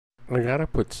I gotta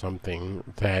put something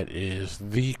that is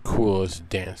the coolest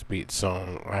dance beat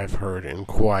song I've heard in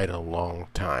quite a long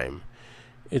time.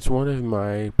 It's one of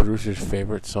my producer's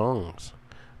favorite songs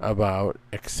about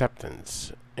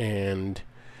acceptance and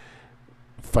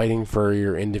fighting for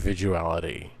your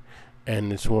individuality.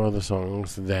 And it's one of the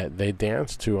songs that they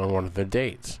dance to on one of their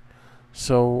dates.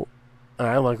 So,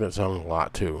 I like that song a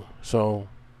lot too. So,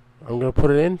 I'm gonna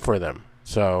put it in for them.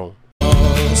 So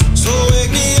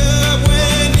wake me up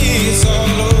when it's all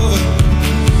over.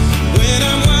 When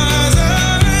I'm wiser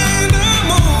and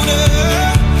I'm older.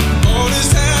 All this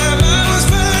time I was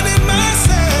finding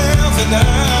myself and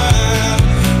I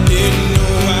didn't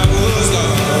know I was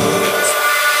lost.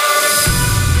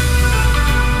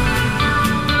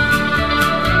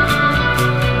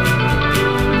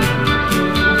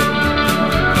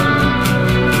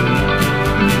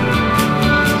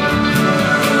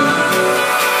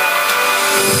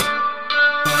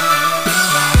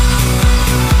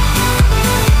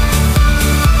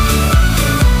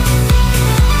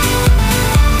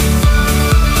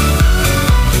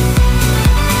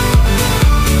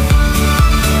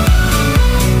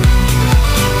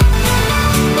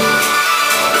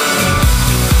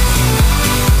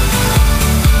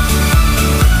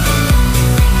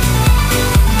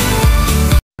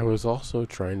 I was also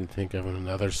trying to think of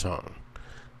another song.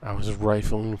 I was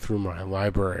rifling through my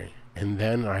library, and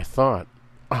then I thought,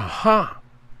 aha!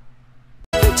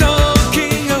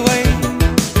 Talking away.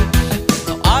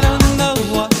 I don't know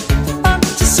what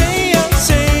to say. I'll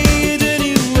say it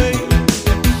anyway.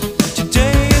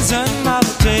 Today is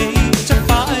another day to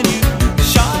find you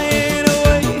shying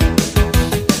away.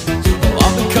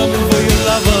 I've been coming for your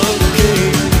love,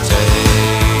 okay?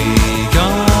 Take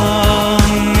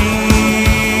on me.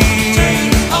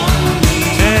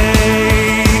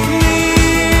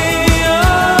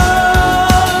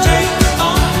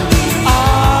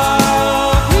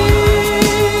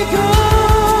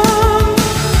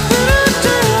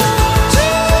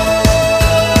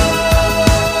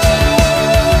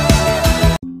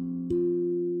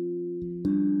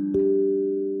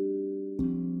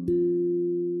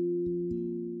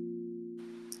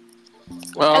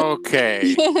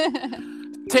 Okay.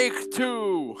 Take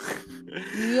two.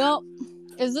 Yep.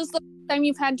 Is this the first time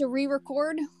you've had to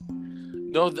re-record?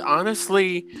 No,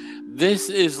 honestly, this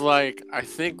is like, I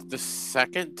think the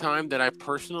second time that I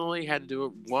personally had to do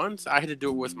it. Once I had to do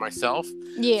it with myself.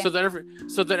 Yeah. So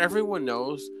that everyone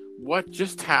knows what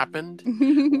just happened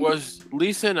was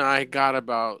Lisa and I got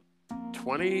about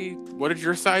 20. What did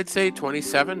your side say?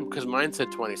 27? Because mine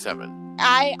said 27.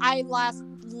 I last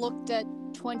looked at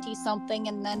 20 something,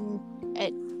 and then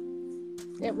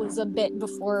it was a bit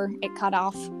before it cut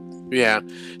off. Yeah.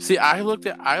 See, I looked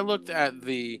at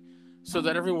the, so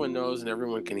that everyone knows and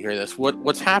everyone can hear this.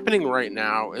 What's happening right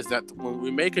now is that when we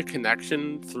make a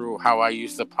connection through how I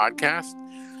use the podcast,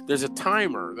 there's a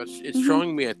timer it's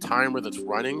showing me a timer that's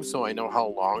running, so I know how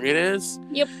long it is.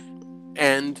 Yep.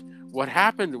 And what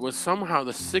happened was somehow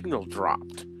the signal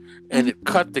dropped, and it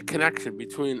cut the connection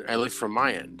between, at least from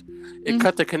my end, it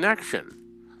cut the connection,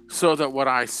 so that what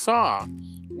I saw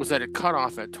was that it cut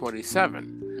off at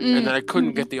 27, and that I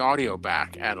couldn't get the audio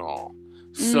back at all.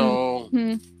 So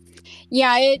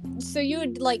yeah, so you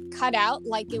would like cut out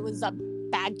like it was a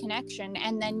bad connection,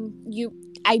 and then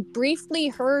I briefly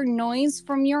heard noise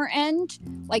from your end,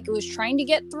 like it was trying to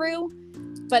get through,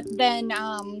 but then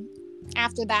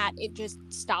after that it just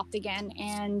stopped again,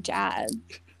 and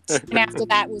after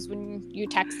that was when you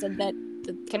texted that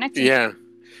the connection. Yeah.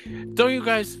 Don't you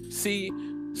guys see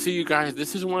you guys,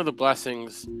 this is one of the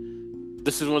blessings.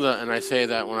 This is one of the, and I say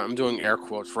that when I'm doing air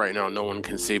quotes right now, no one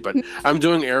can see, but I'm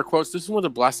doing air quotes. This is one of the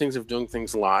blessings of doing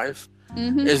things live,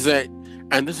 is that,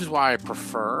 and this is why I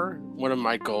prefer, one of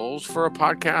my goals for a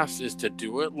podcast is to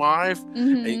do it live,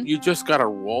 and you just got to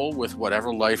roll with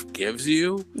whatever life gives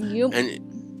you. Yep.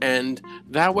 And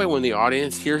that way when the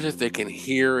audience hears it, they can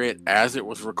hear it as it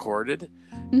was recorded,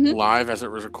 live as it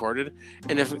was recorded.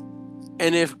 And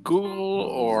if Google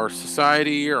or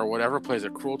society or whatever plays a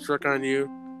cruel trick on you,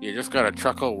 you just gotta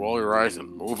chuckle, roll your eyes,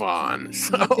 and move on.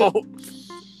 So,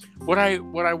 what I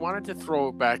wanted to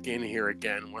throw back in here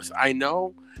again was, I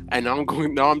know, and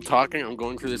now I'm talking, I'm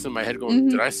going through this in my head, going,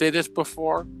 did I say this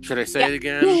before? Should I say it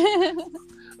again?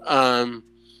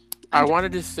 I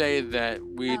wanted to say that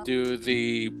we do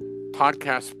the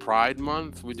podcast Pride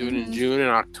Month. We do it in June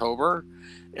and October.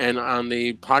 And on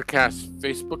the podcast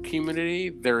Facebook community,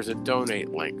 there is a donate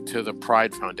link to the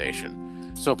Pride Foundation.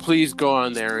 So please go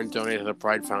on there and donate to the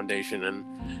Pride Foundation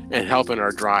and help in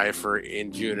our drive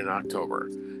in June and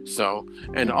October. So,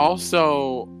 and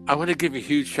also, I want to give a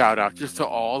huge shout out just to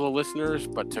all the listeners,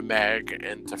 but to Meg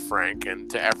and to Frank and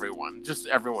to everyone, just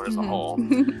everyone as a whole.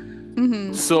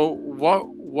 So,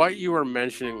 what you were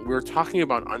mentioning, we were talking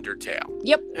about Undertale.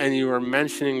 Yep. And you were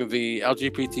mentioning the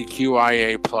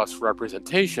LGBTQIA plus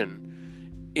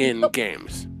representation in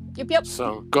games. Yep.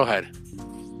 So, go ahead.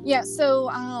 Yeah,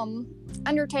 so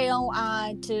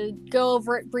Undertale, to go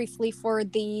over it briefly for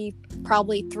the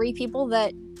probably 3 people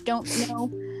that don't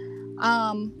know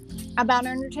about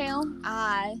Undertale,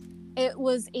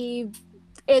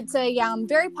 it's a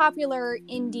very popular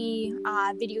indie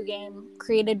video game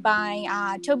created by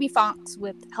Toby Fox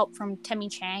with help from Timmy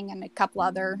Chang and a couple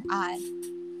other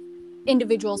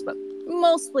individuals, but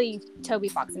mostly Toby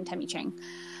Fox and Timmy Chang.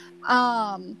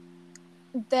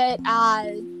 That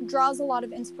draws a lot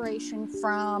of inspiration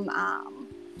from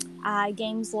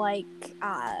games like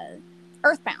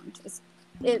Earthbound,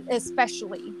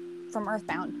 especially from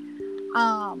Earthbound.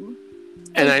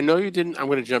 And I know you didn't. I'm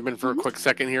going to jump in for a quick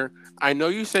second here. I know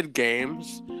you said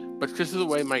games, but because of the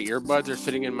way my earbuds are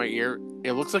sitting in my ear,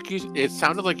 it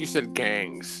sounded like you said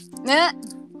gangs.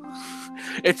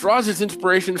 It draws its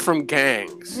inspiration from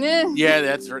gangs. Yeah,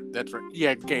 that's right.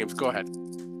 Yeah, games. Go ahead.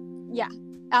 Yeah.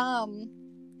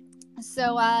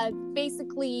 So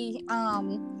basically,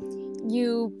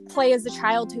 you play as a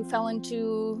child who fell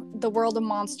into the world of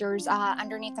monsters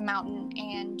underneath a mountain,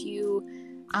 and you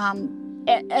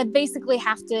basically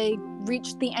have to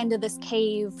reach the end of this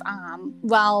cave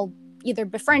while either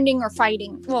befriending or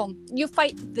fighting. Well, you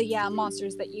fight the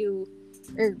monsters that you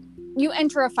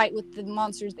enter a fight with the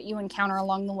monsters that you encounter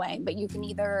along the way, but you can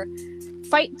either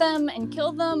fight them and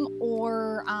kill them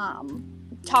or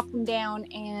talk them down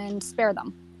and spare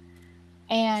them.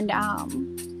 And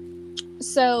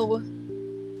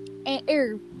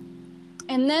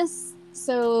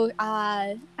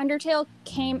Undertale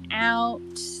came out,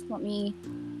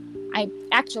 I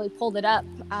actually pulled it up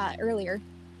earlier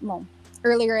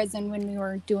as in when we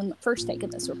were doing the first take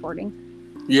of this recording.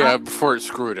 Yeah, before it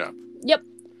screwed up. Yep.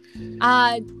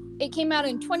 It came out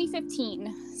in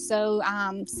 2015, so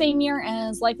same year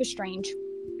as Life is Strange.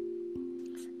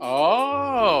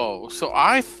 Oh, so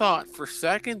I thought for a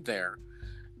second there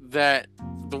that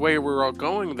the way we were all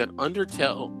going, that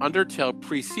Undertale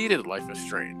preceded Life is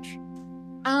Strange.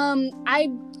 I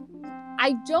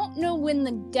don't know when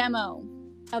the demo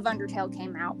of Undertale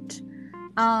came out,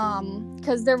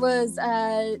 because there was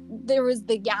the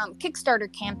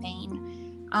Kickstarter campaign,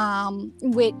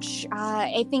 which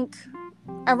I think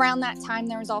around that time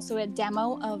there was also a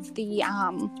demo of the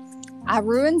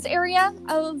ruins area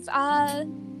of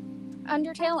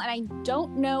Undertale, and I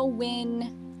don't know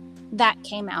when that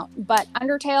came out, but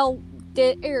Undertale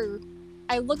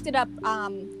I looked it up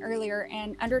earlier,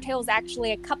 and Undertale is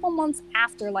actually a couple months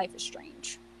after Life is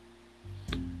Strange.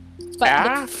 But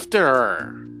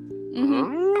after?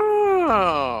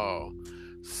 Oh,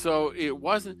 so it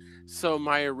wasn't. So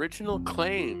my original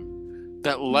claim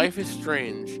that Life is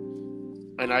Strange,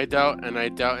 and I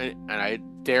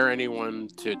dare anyone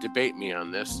to debate me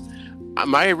on this.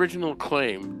 My original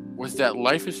claim was that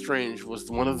Life is Strange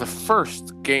was one of the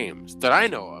first games that I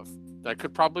know of, that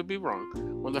could probably be wrong,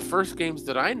 one of the first games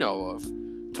that I know of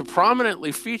to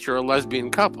prominently feature a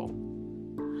lesbian couple.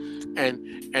 And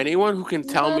anyone who can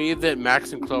tell me that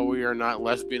Max and Chloe are not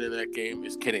lesbian in that game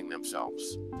is kidding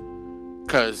themselves.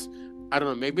 Because, I don't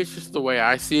know, maybe it's just the way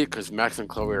I see it, because Max and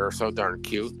Chloe are so darn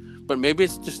cute, but maybe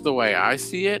it's just the way I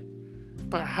see it.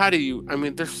 But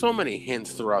there's so many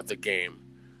hints throughout the game.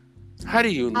 How do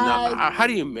you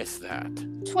miss that?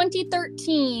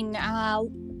 2013,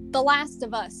 The Last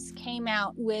of Us came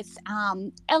out with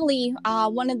Ellie,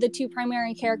 one of the 2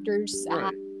 primary characters.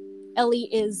 Right. Ellie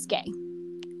is gay.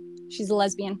 She's a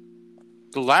lesbian.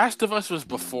 The Last of Us was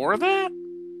before that?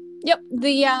 Yep.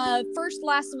 The first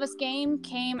Last of Us game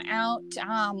came out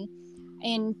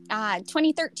in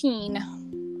 2013.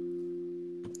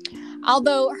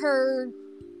 Although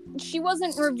she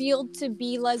wasn't revealed to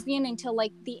be lesbian until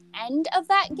like the end of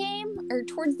that game, or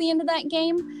towards the end of that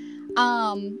game.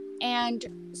 And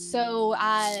so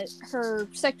her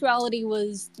sexuality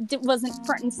wasn't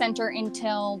front and center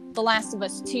until The Last of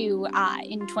Us 2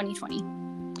 in 2020.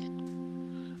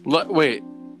 Wait,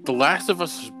 The Last of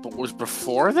Us was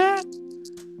before that?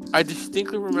 I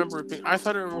distinctly remember it being. I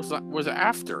thought it was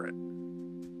after it.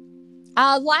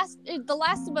 The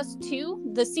Last of Us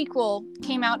 2, the sequel,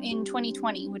 came out in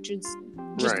 2020, which is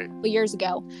just a couple years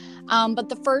ago. But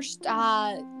the first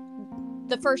Last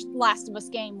of Us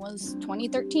game was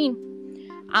 2013.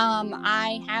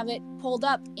 I have it pulled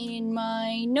up in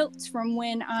my notes from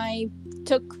when I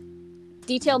took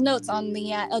detailed notes on the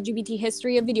LGBT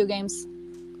history of video games.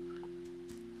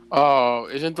 Oh,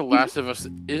 isn't The Last of Us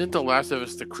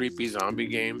the creepy zombie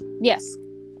game? Yes.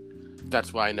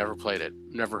 That's why I never played it.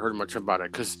 Never heard much about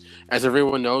it. Because, as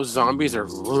everyone knows, zombies are.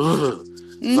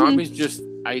 Mm-hmm.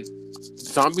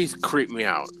 Zombies creep me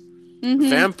out.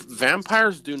 Mm-hmm.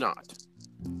 Vampires do not.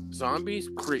 Zombies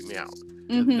creep me out.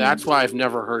 Mm-hmm. That's why I've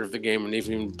never heard of the game and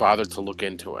even bothered to look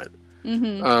into it.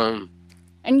 Mm-hmm. Um,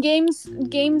 And games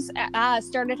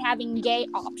started having gay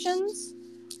options.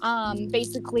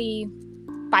 Basically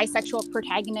bisexual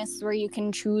protagonists where you can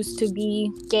choose to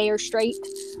be gay or straight.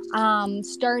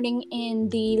 Starting in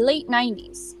the late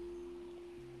 90s.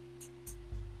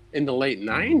 in the late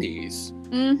 90s.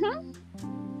 Mm-hmm.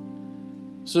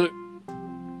 So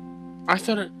I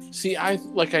thought it. See,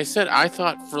 like I said, I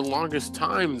thought for the longest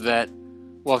time that,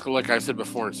 well, like I've said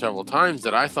before and several times,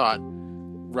 that I thought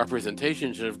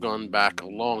representation should have gone back a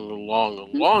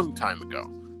long time ago.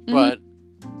 Mm-hmm. But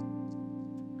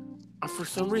for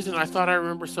some reason, I thought I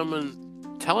remember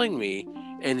someone telling me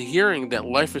and hearing that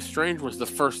Life is Strange was the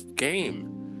first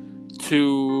game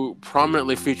to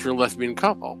prominently feature a lesbian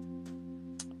couple.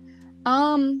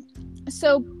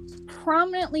 So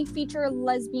prominently feature a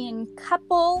lesbian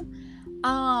couple.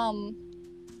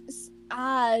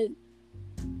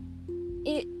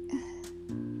 It.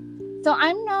 So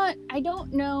I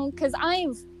don't know, because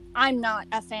I'm not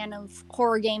a fan of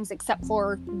horror games except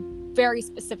for very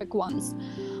specific ones.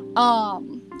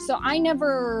 So I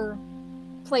never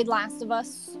played Last of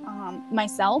Us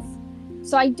myself.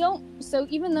 So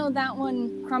even though that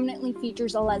one prominently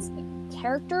features a lesbian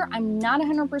character, I'm not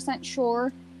 100%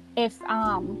 sure if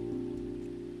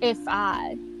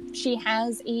she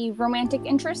has a romantic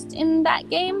interest in that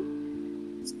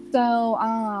game. So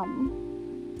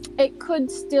it could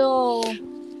still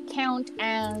count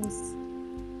as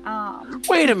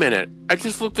Wait a minute! I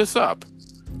just looked this up.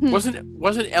 Hmm.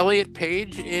 Wasn't Elliot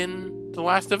Page in The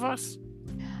Last of Us?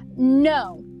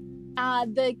 No.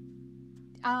 The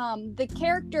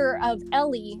character of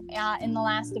Ellie in The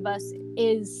Last of Us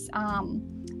is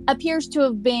appears to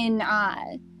have been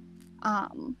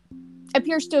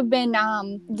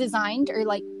designed, or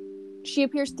like she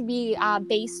appears to be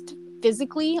based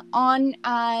physically on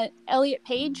Elliot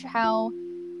Page, how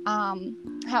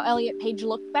Elliot Page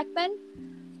looked back then.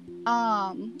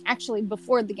 Actually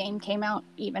before the game came out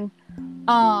even.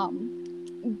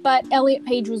 But Elliot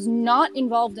Page was not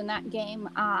involved in that game.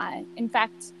 In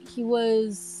fact, he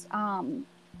was in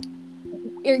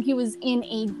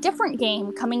a different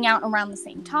game coming out around the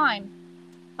same time.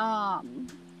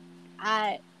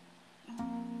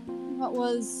 What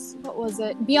was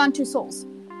it? Beyond Two Souls.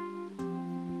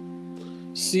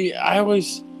 I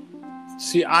always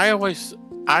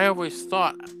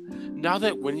thought. Now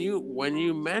that when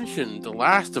you mentioned The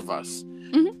Last of Us,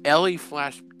 Mm-hmm. Ellie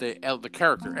flashed the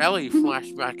character Ellie Mm-hmm.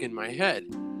 flashed back in my head,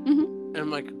 Mm-hmm. and I'm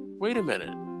like, wait a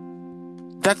minute,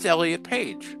 that's Elliot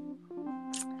Page.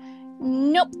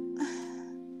 Nope.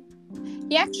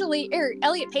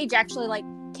 Elliot Page actually like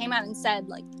came out and said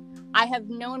like, I have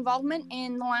no involvement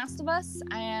in The Last of Us,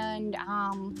 and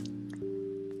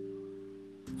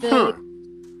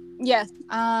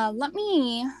let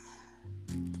me.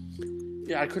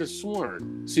 Yeah, I could have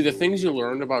sworn. See, the things you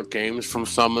learn about games from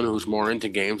someone who's more into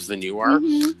games than you are.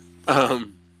 Mm-hmm.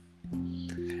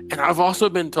 And I've also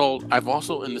been told,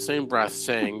 in the same breath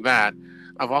saying that,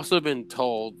 I've also been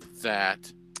told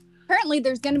that Apparently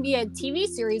there's going to be a TV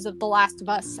series of The Last of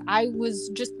Us. I was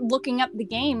just looking up the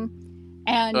game,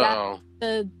 and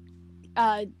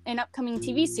an upcoming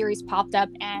TV series popped up,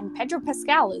 and Pedro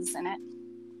Pascal is in it.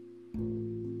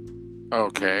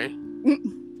 Okay.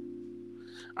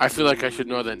 I feel like I should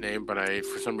know that name, but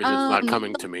for some reason it's not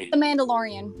coming to me. The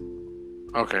Mandalorian.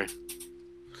 Okay.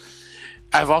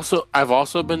 I've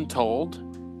also been told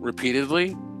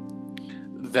repeatedly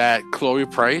that Chloe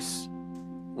Price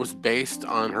was based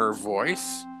on her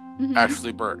voice, Mm-hmm.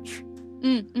 Ashley Birch.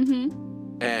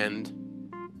 Mm-hmm. And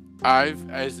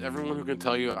as everyone who can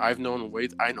tell you, I know way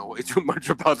too much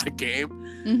about the game.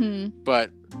 Mm-hmm.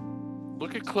 But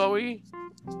look at Chloe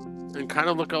and kind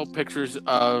of look at pictures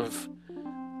of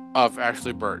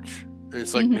Ashley Birch. And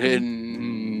it's like,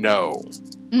 no.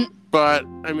 Mm. But,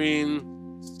 I mean...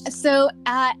 So,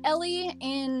 Ellie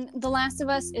in The Last of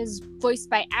Us is voiced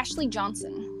by Ashley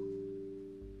Johnson.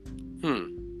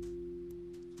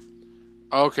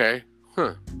 Okay.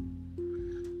 Huh.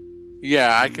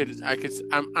 Yeah,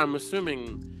 I'm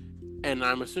assuming, and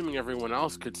I'm assuming everyone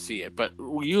else could see it, but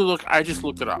I just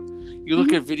looked it up. You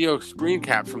look at video screen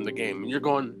cap from the game, and you're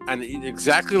going, and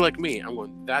exactly like me, I'm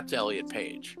going, that's Elliot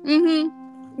Page.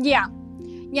 Mm-hmm. Yeah.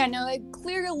 Yeah, no,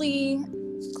 clearly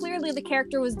the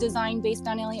character was designed based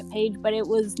on Elliot Page, but it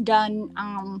was done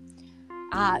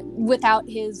without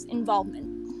his involvement.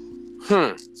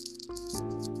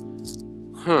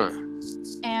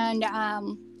 And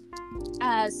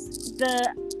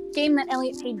the game that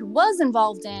Elliot Page was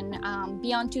involved in,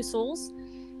 Beyond Two Souls,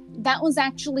 that was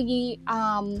actually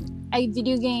a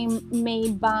video game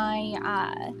made by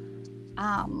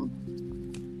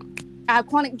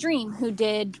Quantic Dream, who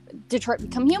did Detroit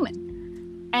Become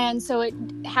Human. And so it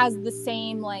has the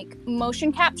same like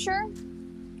motion capture.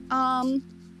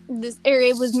 This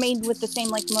area was made with the same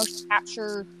like motion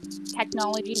capture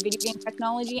technology, video game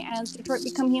technology, as Detroit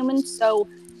Become Human. So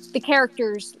the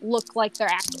characters look like they're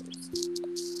actors.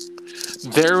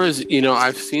 There was,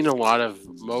 I've seen a lot of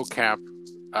mocap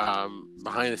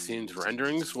behind the scenes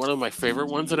renderings. One of my favorite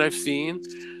ones that I've seen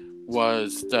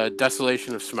was the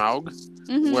Desolation of Smaug,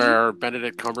 where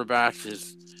Benedict Cumberbatch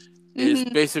is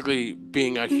basically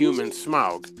being a human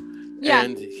Smaug. Yeah.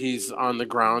 And he's on the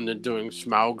ground and doing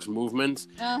Smaug's movements.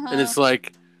 And it's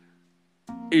like,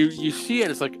 you see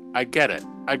it, it's like, I get it.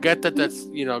 I get that that's,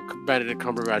 Benedict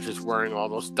Cumberbatch is wearing all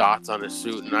those dots on his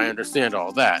suit, and I understand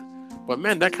all that. But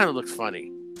man, that kind of looks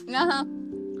funny.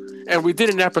 And we did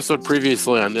an episode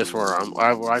previously on this where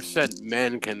I've said,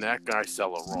 man, can that guy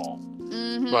sell a role?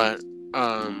 But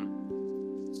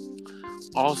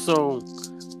also,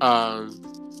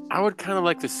 I would kind of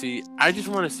like to see. I just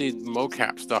want to see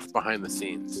mocap stuff behind the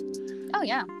scenes. Oh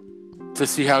yeah. To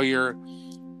see how,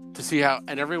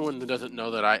 and everyone doesn't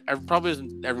know that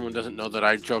everyone doesn't know that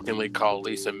I jokingly call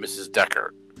Lisa Mrs.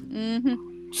 Deckard.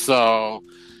 So,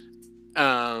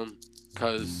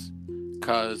 cause,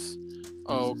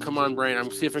 oh come on, brain! I'm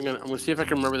gonna see if I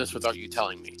can remember this without you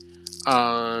telling me.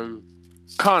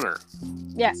 Connor.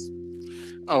 Yes.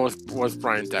 Oh, was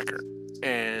Brian Deckard,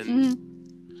 and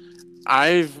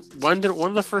one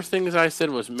of the first things I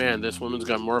said was, man, this woman's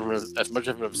got as much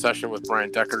of an obsession with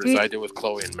Brian Deckard as I did with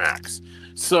Chloe and Max.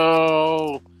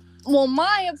 So, well,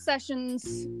 my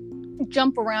obsessions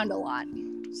jump around a lot.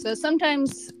 So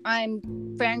sometimes I'm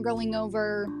fangirling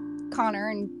over Connor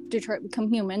and Detroit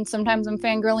Become Human. Sometimes I'm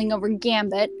fangirling over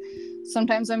Gambit.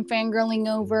 Sometimes I'm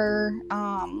fangirling over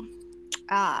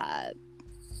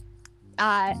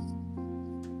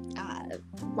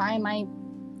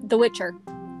The Witcher.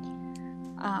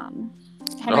 I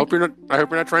hope you're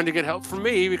not trying to get help from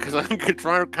me, because I'm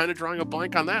kind of drawing a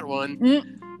blank on that one.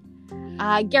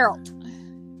 Geralt.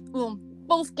 Well,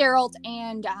 both Geralt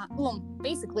and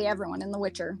basically everyone in The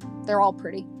Witcher. They're all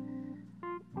pretty.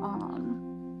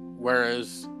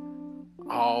 Whereas,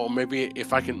 maybe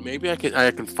I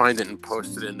can find it and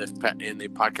post it in the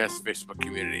podcast Facebook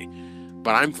community.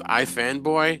 But I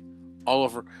fanboy all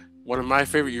over. One of my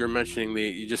favorite,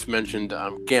 you just mentioned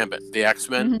Gambit, the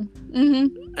X-Men.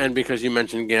 And because you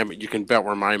mentioned Gambit, you can bet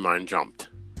where my mind jumped.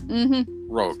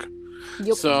 Rogue.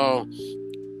 Yep. So,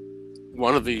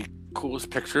 one of the coolest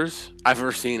pictures I've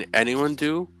ever seen anyone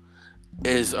do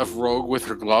is of Rogue with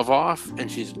her glove off,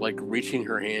 and she's like reaching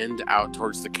her hand out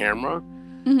towards the camera.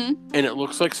 And it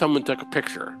looks like someone took a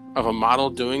picture of a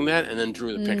model doing that and then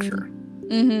drew the picture.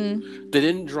 They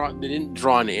didn't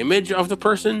draw an image of the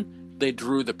person. They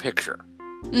drew the picture.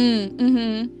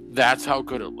 That's how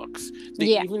good it looks.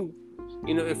 Even,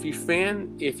 if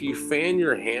you fan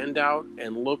your hand out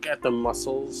and look at the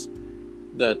muscles,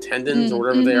 the tendons or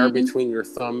whatever they are between your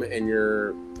thumb and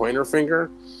your pointer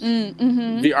finger,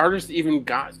 the artist even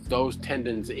got those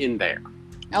tendons in there.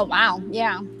 Oh wow,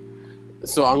 yeah.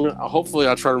 So hopefully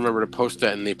I'll try to remember to post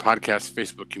that in the podcast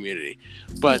Facebook community.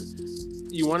 But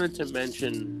you wanted to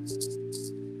mention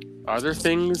other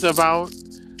things about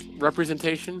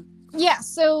representation? Yeah,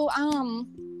 so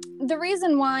the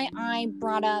reason why I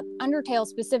brought up Undertale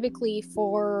specifically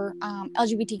for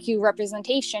LGBTQ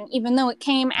representation, even though it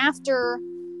came after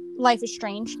Life is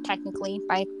Strange, technically,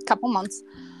 by a couple months,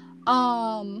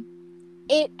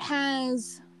 it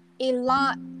has a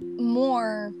lot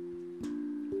more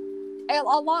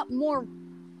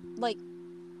like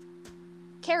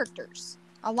characters,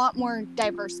 a lot more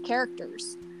diverse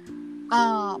characters.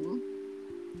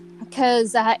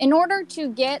 Because in order to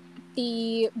get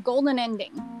the golden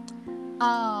ending,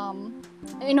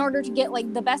 in order to get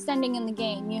like the best ending in the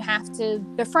game, you have to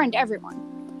befriend everyone,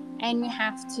 and you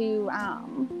have to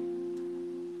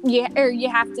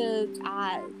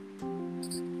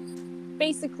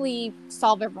basically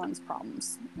solve everyone's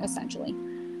problems, essentially.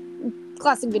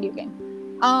 Classic video game.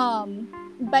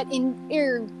 But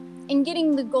in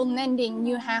getting the golden ending,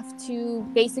 you have to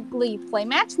basically play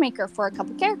matchmaker for a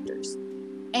couple characters.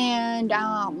 And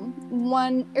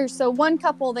one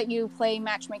couple that you play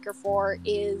matchmaker for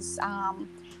is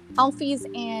Alphys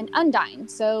and Undyne.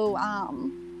 So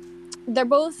they're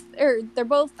both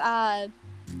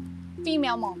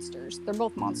female monsters. They're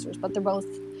both monsters, but they're both.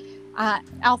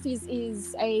 Alphys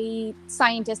is a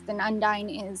scientist, and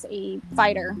Undyne is a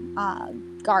fighter,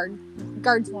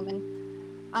 guardswoman.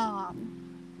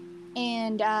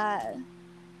 And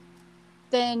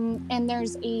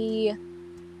there's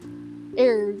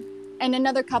and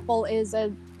another couple is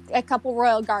a couple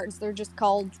royal guards. They're just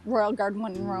called Royal Guard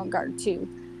 1 and Royal Guard 2.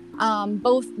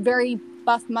 Both very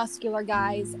buff, muscular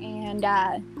guys, and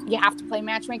you have to play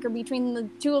matchmaker between the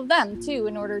two of them too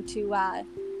in order to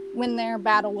win their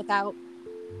battle without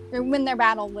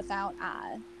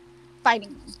fighting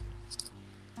them.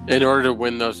 In order to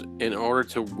win those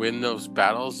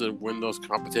battles and win those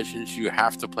competitions, you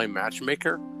have to play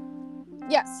matchmaker?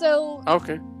 Yeah, so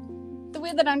okay. The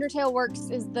way that Undertale works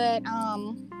is that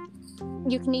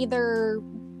you can either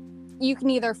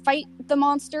fight the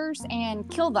monsters and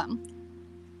kill them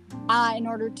in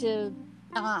order to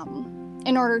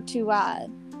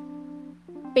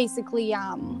basically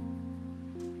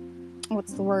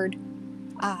what's the word?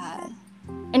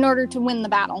 In order to win the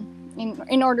battle,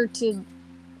 in order to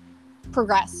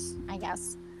progress, I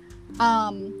guess.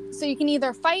 So you can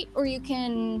either fight or you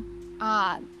can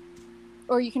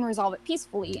resolve it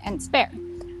peacefully and spare.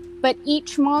 But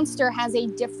each kind of monster has a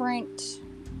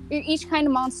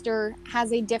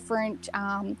different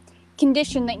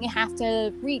condition that you have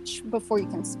to reach before you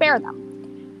can spare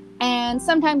them. And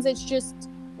sometimes it's just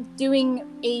doing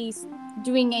a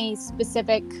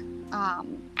specific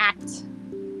act,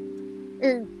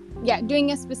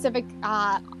 doing a specific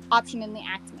option in the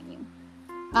act menu.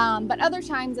 But other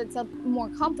times it's more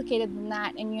complicated than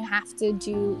that, and you have to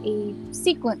do a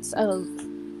sequence of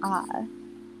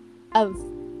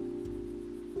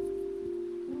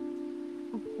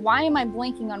why am I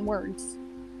blanking on words?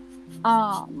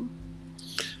 I'm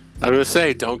gonna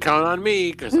say, don't count on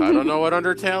me because I don't know what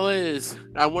Undertale is.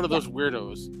 I'm one of those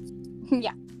weirdos.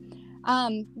 Yeah.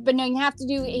 But no, you have to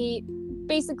do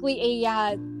basically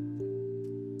a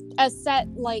set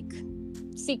like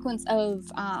sequence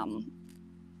of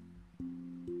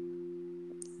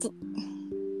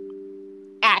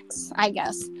acts, I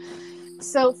guess.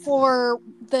 So for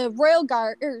the Royal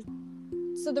Guard,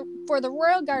 for the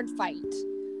Royal Guard fight,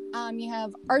 you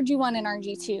have RG1 and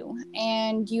RG2,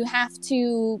 and you have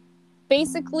to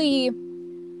basically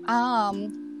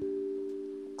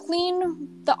clean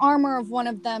the armor of one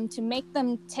of them to make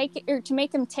them take it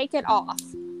off.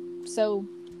 So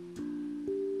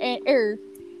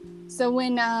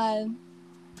when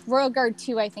Royal Guard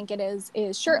 2, I think it is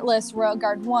shirtless, Royal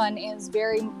Guard 1 is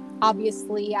very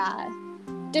obviously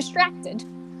distracted.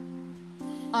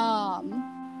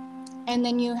 And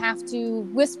then you have to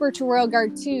whisper to Royal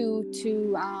Guard 2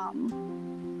 to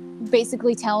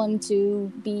basically tell him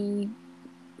to be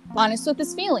honest with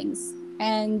his feelings.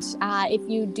 And if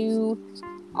you do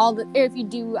all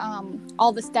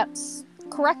the steps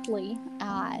correctly,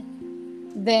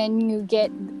 then you get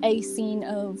a scene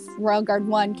of Royal Guard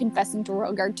 1 confessing to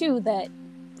Royal Guard 2 that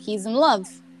he's in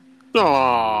love.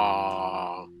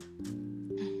 Aww.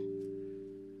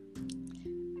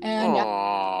 And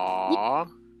Aww.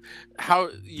 How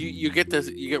you get this?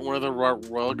 You get one of the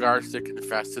royal guards to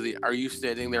confess to the. Are you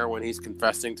standing there when he's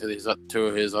confessing to his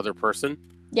other person?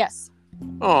 Yes.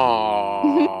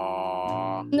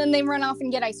 Aww. And then they run off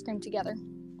and get ice cream together.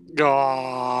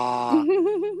 Aww.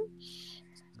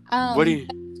 What do you?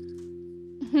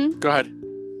 Go ahead.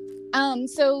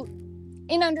 So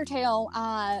in Undertale,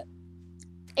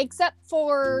 except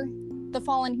for the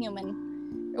fallen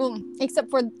human,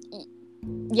 except for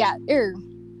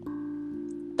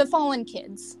the fallen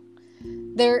kids,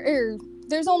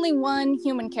 there's only one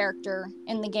human character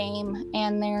in the game,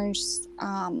 and there's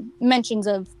mentions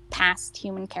of past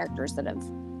human characters that have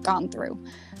gone through.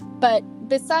 But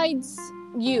besides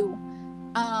you,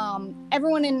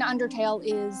 everyone in Undertale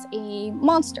is a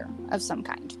monster of some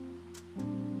kind.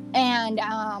 And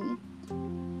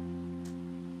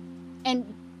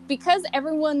because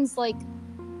everyone's like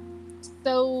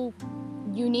so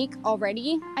unique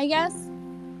already, I guess,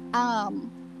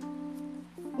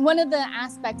 one of the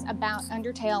aspects about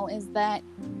Undertale is that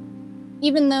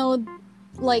even though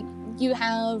like you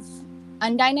have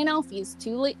Undyne and Alphys,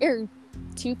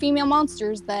 two female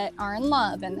monsters that are in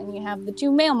love, and then you have the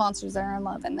two male monsters that are in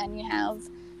love, and then you have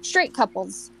straight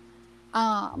couples,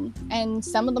 and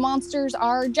some of the monsters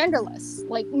are genderless.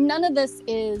 Like, none of this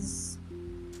is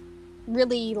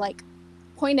really like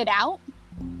pointed out.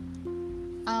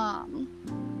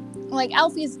 Like,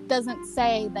 Alphys doesn't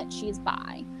say that she's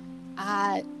bi.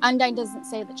 Undyne doesn't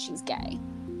say that she's gay.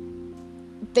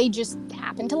 They just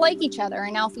happen to like each other,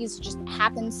 and Alphys just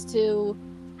happens to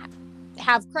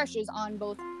have crushes on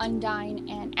both Undyne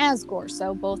and Asgore,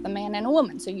 so both a man and a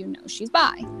woman, so you know she's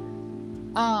bi.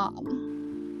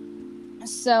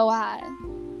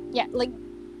 Yeah, like,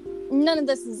 none of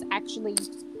this is actually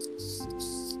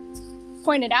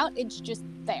pointed out, it's just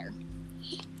there.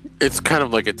 It's kind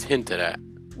of like it's hinted at.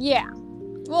 Yeah.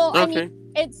 Well, Okay. I mean,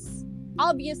 it's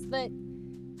obvious that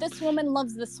this woman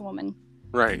loves this woman.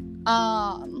 Right.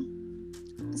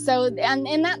 So, and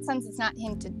in that sense, it's not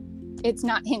hinted. It's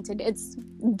not hinted. It's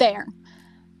there.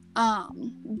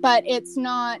 But it's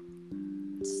not.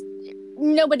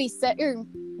 Nobody said, or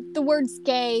the words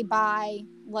gay, bi,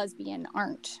 lesbian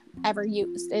aren't ever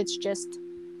used. It's just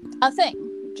a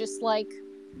thing. Just like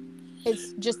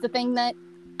it's just the thing that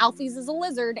Alphys is a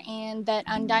lizard and that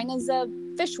Undyne is a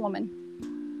fish woman.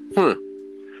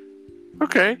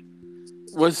 Okay.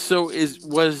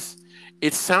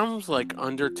 It sounds like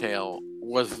Undertale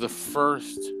was the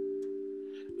first.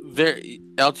 Their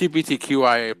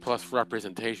LGBTQIA plus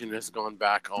representation has gone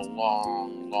back a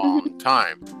long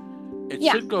time.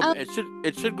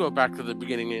 It should go back to the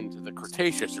beginning into the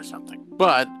Cretaceous or something.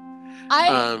 But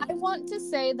I want to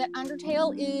say that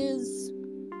Undertale is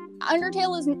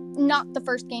not the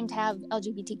first game to have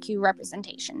LGBTQ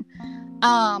representation.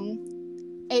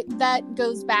 That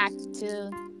goes back to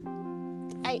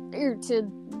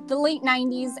the late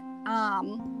 90s.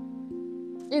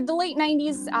 The late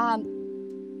 90s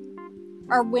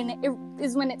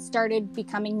when it started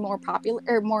becoming more popular,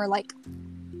 or more like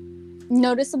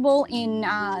noticeable in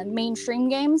mainstream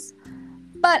games.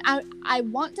 But I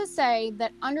want to say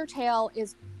that Undertale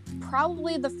is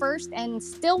probably the first and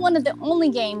still one of the only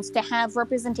games to have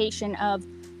representation of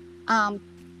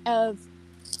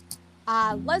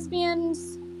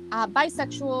lesbians,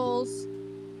 bisexuals,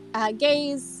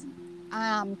 gays,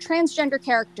 transgender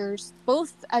characters,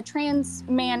 both a trans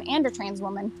man and a trans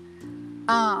woman,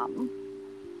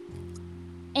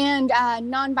 and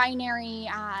non-binary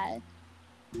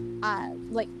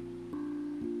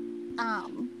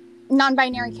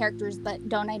non-binary characters that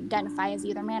don't identify as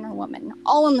either man or woman,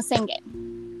 all in the same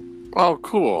game. Oh,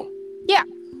 cool. Yeah.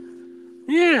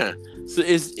 So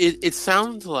it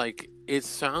sounds like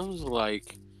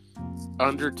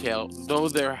Undertale, though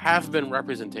there have been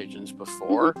representations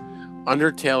before,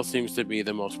 Undertale seems to be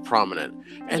the most prominent.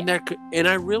 And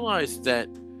I realized that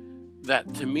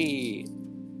to me,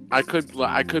 I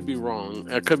could be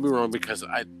wrong. I could be wrong because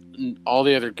all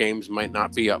the other games might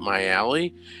not be up my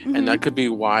alley, and that could be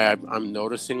why I'm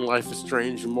noticing Life is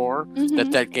Strange more.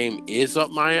 That game is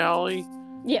up my alley.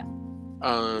 Yeah.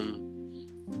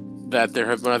 That there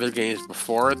have been other games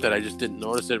before it that I just didn't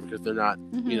notice it because they're not,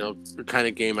 the kind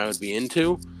of game I would be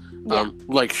into.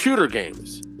 Like shooter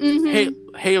games,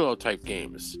 Halo type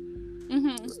games.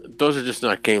 Those are just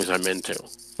not games I'm into.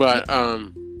 But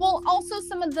well, also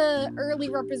some of the early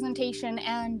representation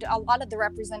and a lot of the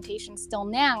representation still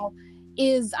now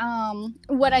is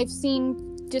what I've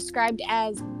seen described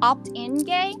as opt-in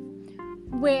gay,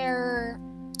 where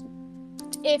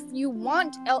if you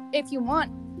want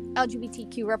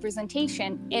LGBTQ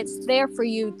representation, it's there for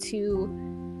you to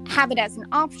have it as an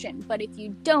option. But if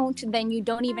you don't, then you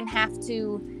don't even have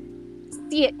to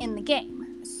see it in the game.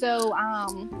 So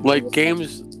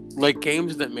games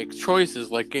that make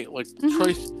choices,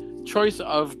 choice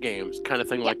of games, kind of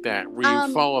thing, like that, where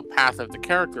you follow a path of the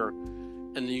character,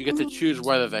 and then you get to choose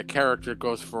whether that character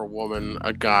goes for a woman,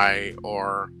 a guy,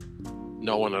 or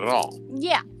no one at all.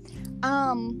 Yeah.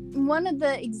 One of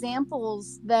the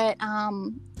examples that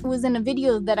was in a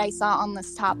video that I saw on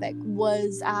this topic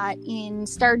was in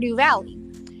Stardew Valley.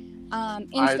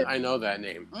 I know that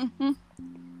name.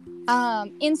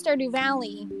 In Stardew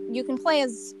Valley, you can play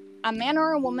as a man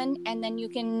or a woman, and then you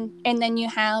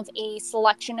have a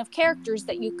selection of characters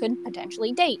that you could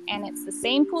potentially date, and it's the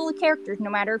same pool of characters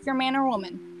no matter if you're man or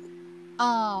woman.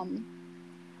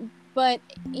 But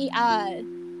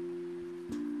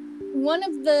one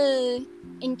of the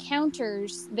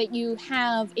encounters that you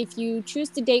have if you choose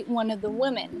to date one of the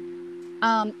women,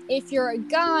 if you're a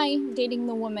guy dating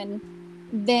the woman,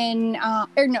 then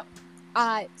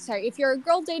if you're a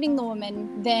girl dating the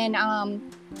woman, then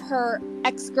her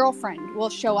ex-girlfriend will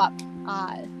show up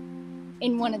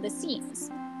in one of the scenes.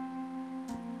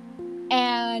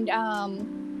 And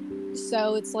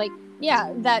so it's like,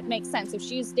 yeah, that makes sense. If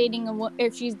she's dating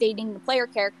the player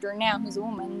character now who's a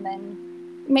woman, then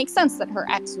it makes sense that her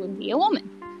ex would be a woman.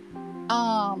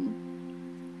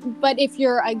 But if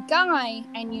you're a guy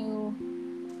and you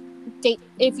date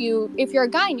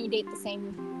the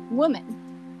same woman,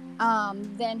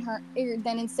 then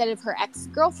instead of her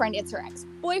ex-girlfriend, it's her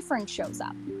ex-boyfriend shows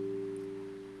up.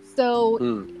 So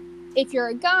if you're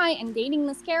a guy and dating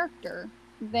this character,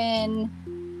 then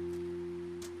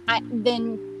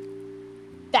then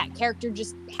that character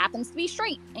just happens to be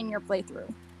straight in your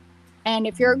playthrough. And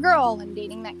if you're a girl and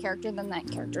dating that character, then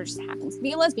that character just happens to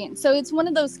be a lesbian. So it's one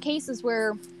of those cases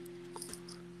where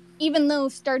even though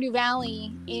Stardew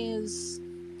Valley is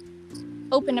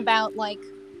open about, like,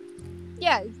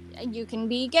 yeah, you can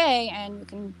be gay and you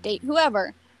can date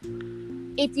whoever,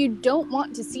 if you don't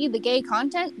want to see the gay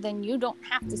content, then you don't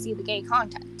have to see the gay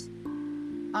content.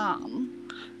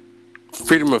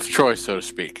 Freedom of choice, so to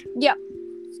speak. Yep.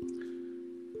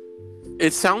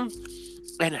 It sounds...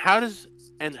 And how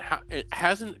it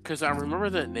hasn't... Because I remember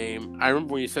that name. I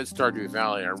remember when you said Stardew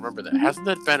Valley. I remember that. Mm-hmm. Hasn't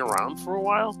that been around for a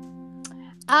while?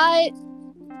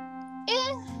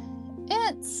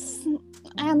 It's...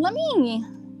 let me...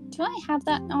 Do I have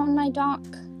that on my dock?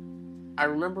 I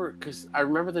remember... Because I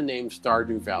remember the name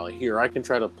Stardew Valley. Here, I can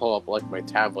try to pull up, like, my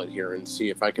tablet here and see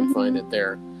if I can find it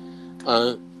there.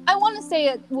 I want to say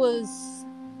it was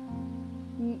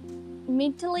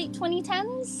mid to late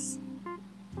 2010s.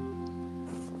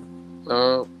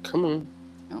 Come on.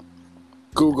 Oh.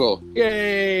 Google.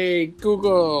 Yay!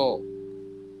 Google!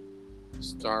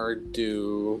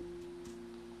 Stardew.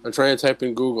 I'm trying to type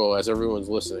in Google as everyone's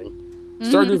listening.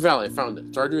 Mm-hmm. Stardew Valley. Found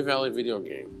it. Stardew Valley video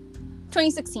game.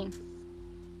 2016.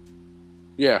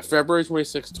 Yeah, February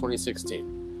 26,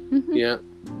 2016. Mm-hmm. Yeah.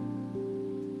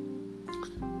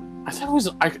 I thought it was...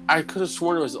 I could have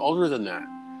sworn it was older than that.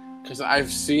 Because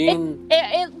I've seen...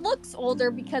 It looks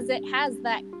older because it has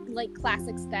that, like,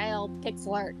 classic style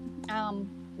pixel art,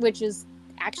 which is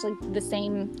actually the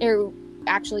same, or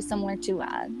actually similar to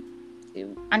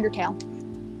Undertale.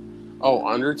 Oh,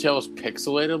 Undertale's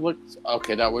pixelated look?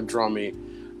 Okay, that would draw me.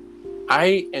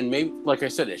 Maybe, like I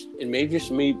said, it may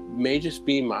just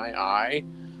be my eye,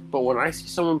 but when I see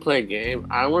someone play a game,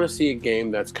 I want to see a game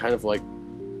that's kind of like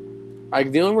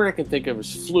the only word I can think of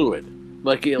is fluid.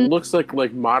 Like, it looks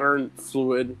like modern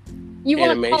fluid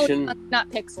animation. Call it, not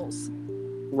pixels.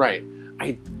 Right.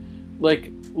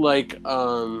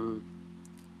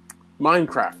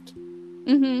 Minecraft.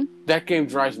 Mm-hmm. That game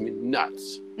drives me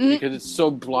nuts because it's so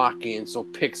blocky and so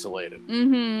pixelated.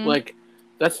 Mm-hmm. Like,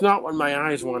 that's not what my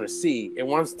eyes want to see. It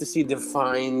wants to see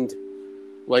defined,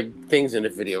 like, things in a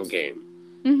video game.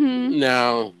 Mm-hmm.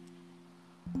 Now,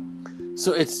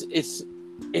 so it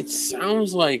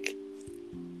sounds like...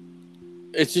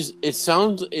 It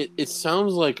sounds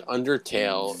like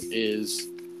Undertale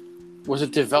was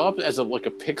it developed as a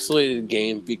pixelated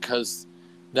game because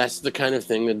that's the kind of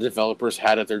thing the developers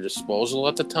had at their disposal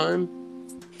at the time?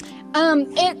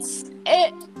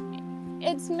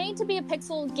 It's made to be a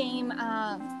pixel game.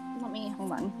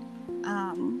 Hold on.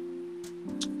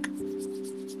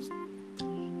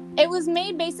 It was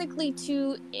made basically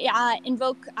to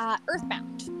invoke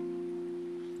Earthbound.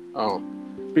 Oh.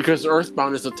 Because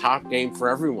Earthbound is the top game for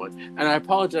everyone. And I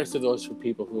apologize to those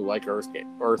people who like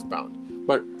Earthbound.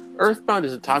 But Earthbound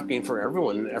is a top game for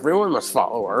everyone, and everyone must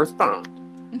follow Earthbound.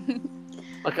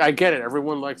 Like, I get it,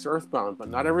 everyone likes Earthbound, but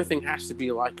not everything has to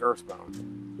be like Earthbound.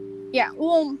 Yeah,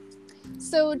 well,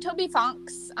 so Toby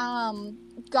Fox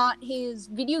got his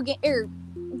video game...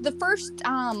 the first,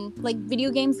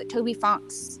 video games that Toby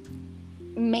Fox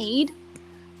made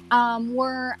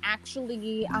were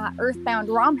actually Earthbound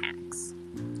ROM hacks.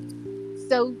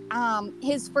 So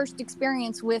his first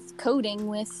experience with coding,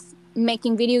 with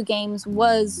making video games,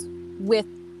 was with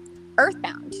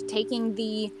Earthbound, taking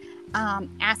the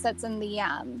assets and the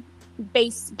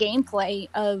base gameplay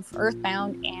of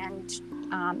Earthbound and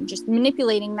just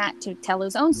manipulating that to tell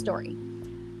his own story.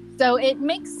 So it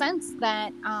makes sense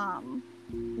that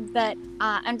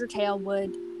Undertale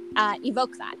would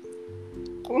evoke that.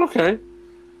 Okay.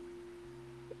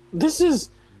 This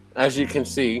is, as you can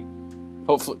see,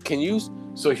 hopefully,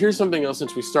 so here's something else,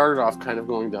 since we started off kind of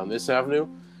going down this avenue.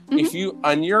 Mm-hmm. If you,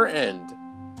 on your end,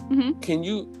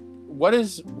 what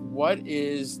is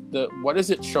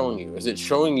it showing you? Is it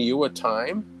showing you a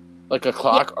time? Like a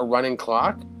clock, a running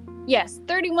clock? Yes,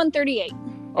 31:38.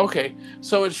 Okay,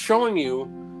 so it's showing you,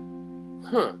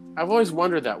 I've always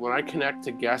wondered that when I connect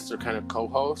to guests or kind of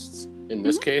co-hosts, in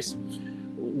this case,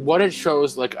 what it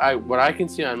shows, what I can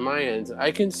see on my end,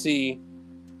 I can see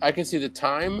the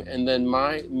time, and then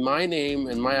my name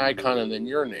and my icon, and then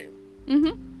your name.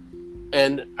 Mm-hmm.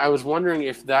 And I was wondering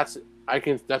if that's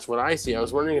what I see. I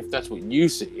was wondering if that's what you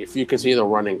see, if you can see the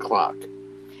running clock.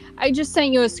 I just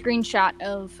sent you a screenshot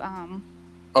of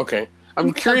Okay.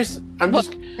 I'm curious. I'm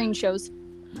just screen shows.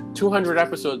 200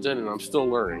 episodes in, and I'm still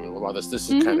learning about this. This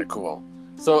is kind of cool.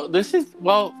 So this is,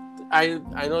 well, I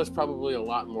know it's probably a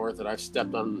lot more that I've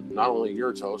stepped on, not only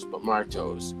your toes but my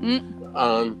toes.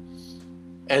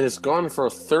 And it's gone for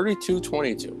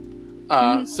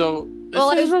 32:22. So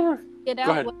this get Go out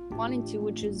ahead. what I wanted to,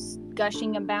 which is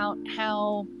gushing about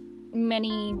how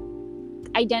many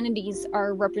identities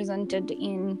are represented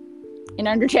in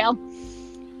Undertale.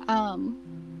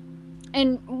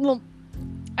 And well,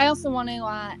 I also want to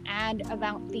add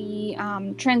about the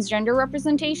transgender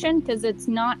representation, because it's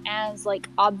not as like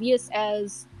obvious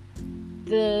as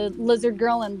the lizard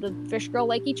girl and the fish girl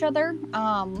like each other.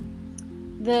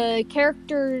 The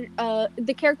characters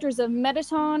of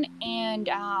Metaton and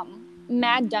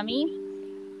Mad Dummy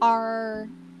are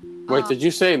Wait, did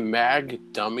you say Mag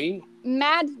Dummy?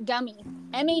 Mad Dummy,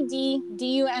 Maddummy.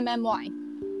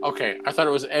 Okay, I thought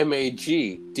it was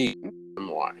Magdmy.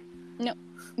 No,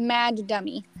 Mad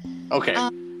Dummy. Okay.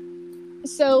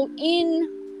 So in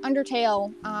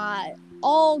Undertale,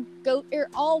 all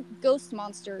ghost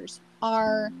monsters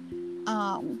are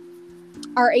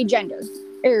a gender.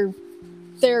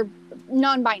 They're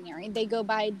non-binary. They go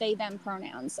by they/them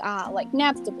pronouns. Like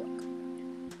Nabstablook.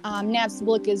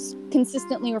 Nabstablook is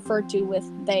consistently referred to with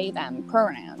they/them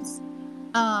pronouns.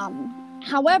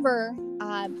 However,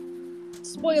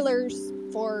 spoilers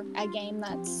for a game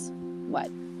that's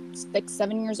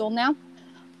 6-7 years old now.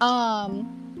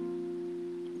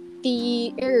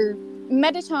 The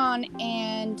Metaton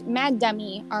and Mad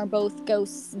Dummy are both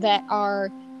ghosts that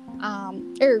are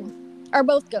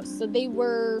both ghosts. So they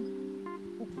were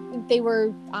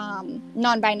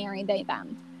non-binary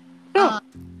they/them. Oh.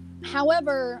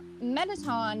 However,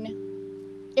 Metaton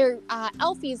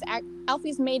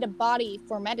Alphys made a body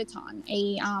for Metaton,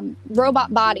 a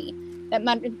robot body that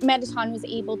Metaton was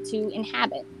able to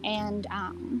inhabit and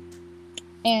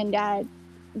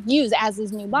use as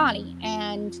his new body.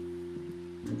 And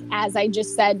as I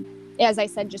said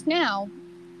just now,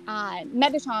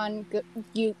 Metaton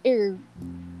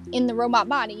in the robot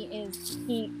body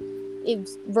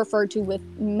is referred to with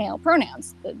male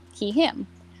pronouns, the he him.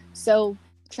 So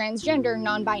transgender,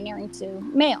 non-binary to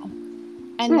male.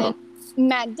 And then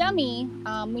Mad Dummy,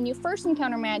 when you first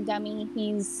encounter Mad Dummy,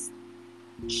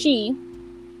 she,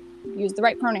 use the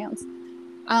right pronouns,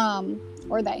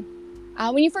 or they.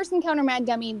 When you first encounter Mad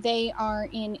Dummy, they are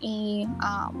in a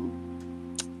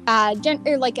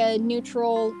like a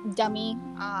neutral dummy.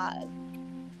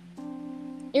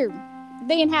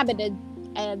 They inhabited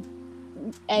a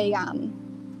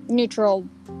neutral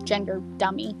gender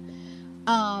dummy.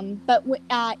 But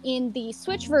in the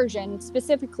Switch version,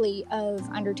 specifically of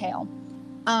Undertale,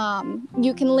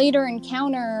 you can later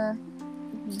encounter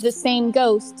the same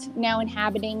ghost now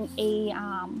inhabiting a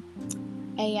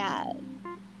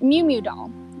Mew Mew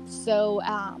doll. So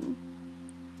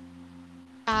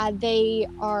they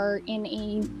are in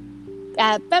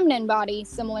a feminine body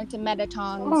similar to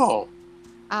Metaton's. Oh.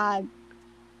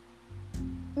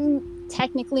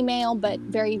 Technically male, but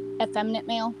very effeminate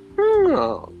male.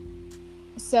 Oh.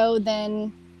 So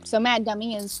Mad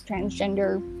Dummy is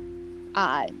transgender,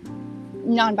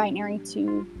 non-binary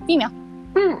to female.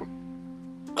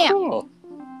 Cool.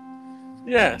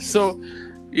 Yeah. So,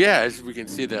 as we can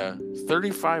see, the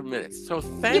 35 minutes. So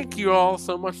thank you all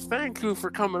so much. Thank you for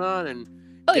coming on and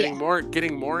getting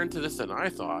more into this than I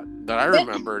thought, that I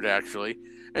remembered actually.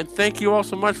 And thank you all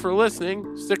so much for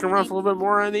listening. Stick around for a little bit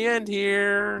more on the end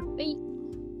here. Bye.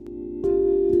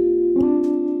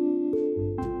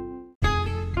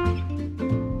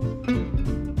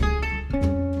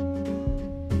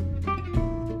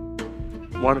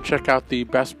 Want to check out the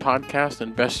best podcast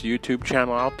and best YouTube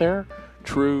channel out there?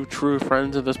 True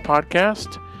friends of this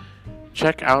podcast?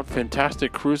 Check out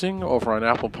Fantastic Cruising over on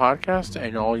Apple Podcasts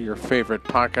and all your favorite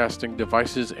podcasting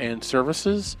devices and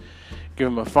services. Give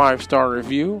them a 5-star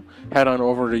review. Head on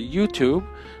over to YouTube.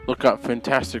 Look up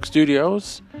Fantastic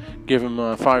Studios. Give them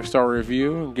a 5-star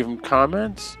review and give them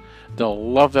comments.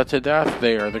 They'll love that to death.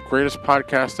 They are the greatest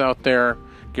podcast out there.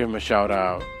 Give them a shout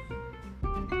out.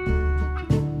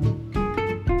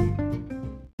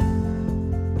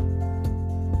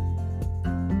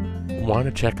 Want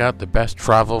to check out the best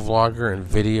travel vlogger and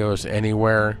videos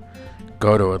anywhere?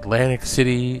 Go to Atlantic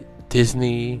City,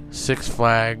 Disney, Six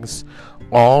Flags,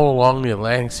 all along the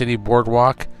Atlantic City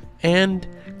boardwalk, and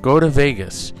go to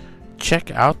Vegas.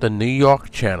 Check out the New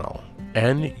York channel,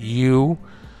 NUYAWK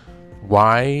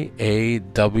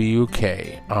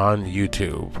on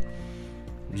YouTube.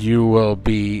 You will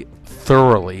be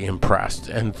thoroughly impressed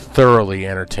and thoroughly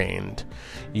entertained.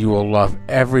 You will love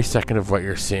every second of what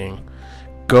you're seeing.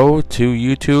 Go to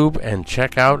YouTube and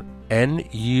check out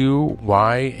NUYAWK.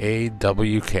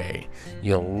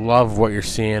 You'll love what you're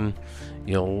seeing.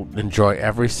 You'll enjoy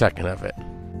every second of it.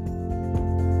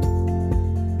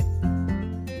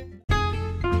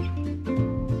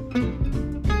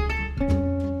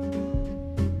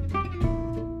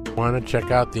 Want to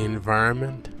check out the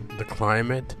environment, the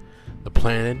climate,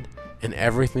 planet and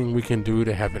everything we can do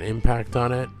to have an impact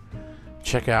on it,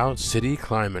 check out City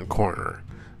Climate Corner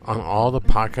on all the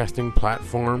podcasting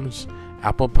platforms,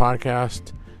 Apple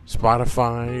Podcast,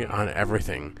 Spotify, on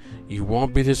everything. You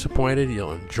won't be disappointed.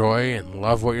 You'll enjoy and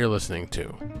love what you're listening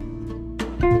to.